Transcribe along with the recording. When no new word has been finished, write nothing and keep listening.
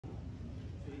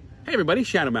Hey everybody,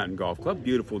 Shadow Mountain Golf Club.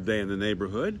 Beautiful day in the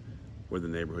neighborhood, where the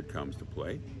neighborhood comes to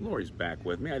play. Lori's back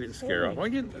with me. I didn't scare her off.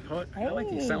 I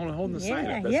like the sound of holding the sign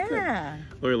up. That's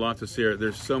good. Lori, lots to see here.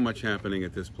 There's so much happening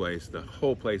at this place. The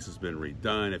whole place has been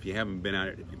redone. If you haven't been out,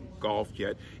 if you've golfed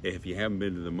yet, if you haven't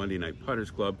been to the Monday Night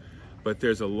Putters Club, but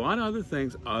there's a lot of other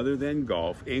things other than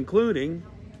golf, including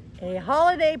a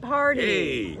holiday party.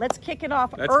 Hey. Let's kick it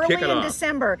off early in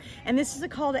December. And this is a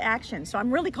call to action. So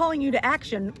I'm really calling you to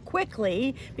action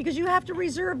quickly because you have to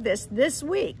reserve this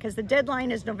week because the deadline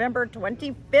is November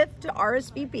 25th to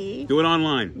RSVP. Do it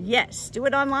online. Yes, do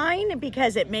it online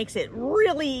because it makes it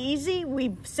really easy.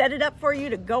 We've set it up for you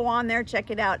to go on there,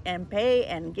 check it out, and pay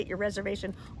and get your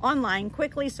reservation online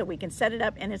quickly so we can set it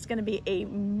up. And it's going to be a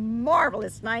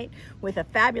marvelous night with a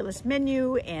fabulous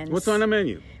menu. And what's on the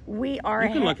menu? We are.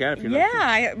 You can look at it if you're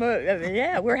not.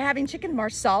 Yeah, we're having chicken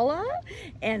marsala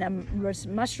and a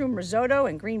mushroom risotto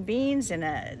and green beans and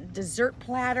a dessert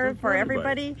platter for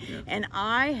everybody. Yeah. And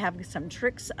I have some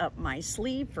tricks up my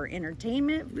sleeve for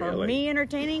entertainment, for me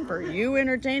entertaining, for you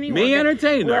entertaining.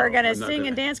 Entertaining. We're gonna sing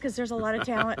and dance because there's a lot of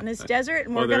talent in this desert,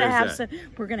 and we're gonna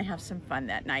have some fun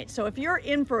that night. So if you're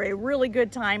in for a really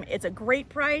good time, it's a great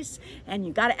price, and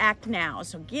you got to act now.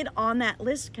 So get on that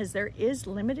list because there is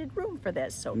limited room for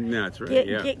this. So that's right.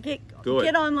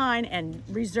 Get online and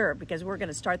reserve because we're going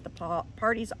to start the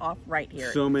parties off right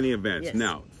here. So many events. Yes.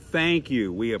 Now, thank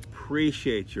you. We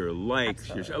appreciate your likes.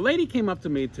 A lady came up to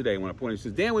me today when I pointed. She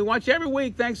says, Dan, we watch every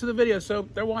week. Thanks for the video. So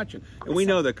they're watching. And we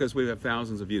know that because we have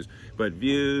thousands of views. But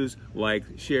views, like,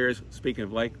 shares. Speaking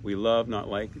of like, we love, not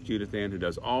like, Judith Ann, who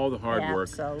does all the hard work.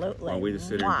 Absolutely. While we just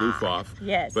sit here and goof off.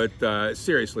 Yes. But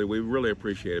seriously, we really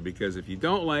appreciate it because if you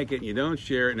don't like it and you don't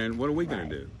share it, then what are we going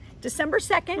to do? December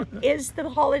 2nd is the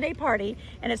holiday party,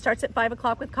 and it starts at 5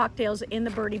 o'clock with cocktails in the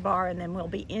Birdie Bar, and then we'll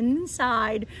be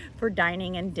inside for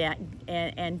dining and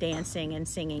dancing and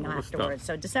singing afterwards.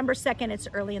 So December 2nd, it's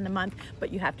early in the month,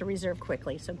 but you have to reserve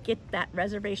quickly. So get that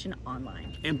reservation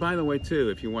online. And by the way, too,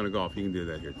 if you want to golf, you can do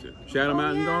that here, too. Shadow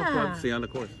Mountain Golf Club. See you on the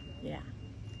course. Yeah.